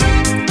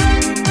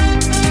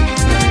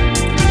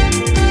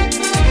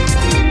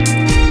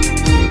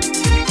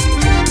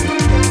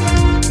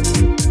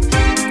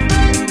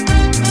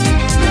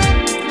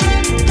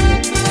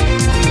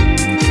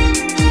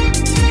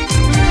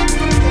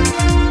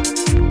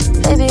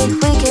maybe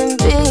we can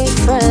be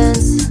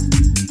friends.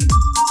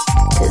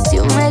 'Cause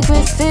you make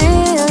me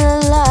feel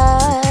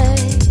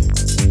alive.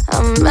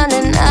 I'm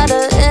running out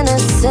of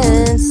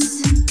innocence.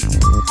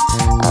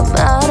 I'm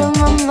out of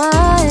my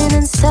mind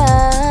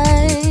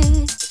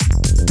inside.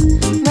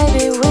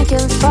 Maybe we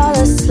can fall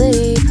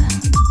asleep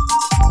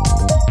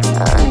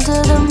under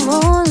the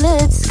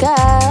moonlit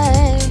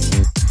sky.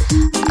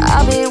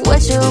 I'll be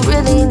what you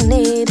really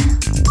need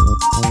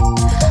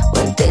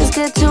when things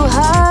get too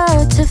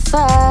hard to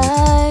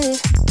fight.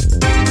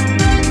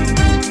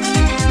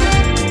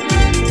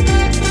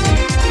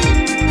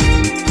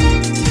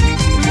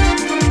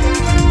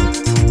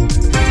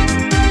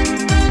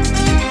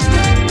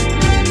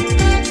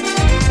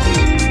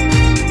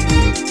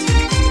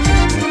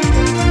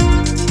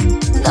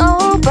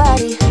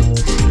 Nobody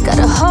got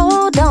a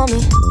hold on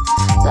me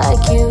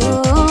like you.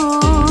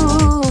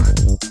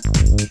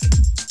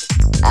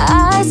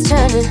 Eyes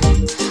turning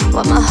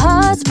while my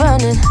heart's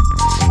burning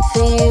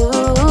for you.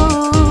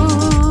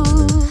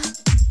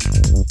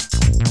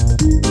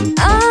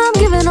 I'm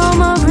giving all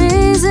my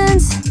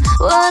reasons,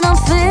 what I'm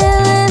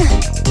feeling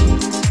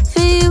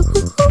for you.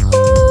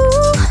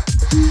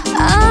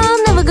 I'm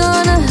never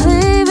gonna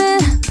leave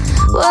it,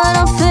 what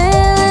I'm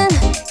feeling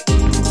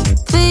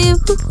for you.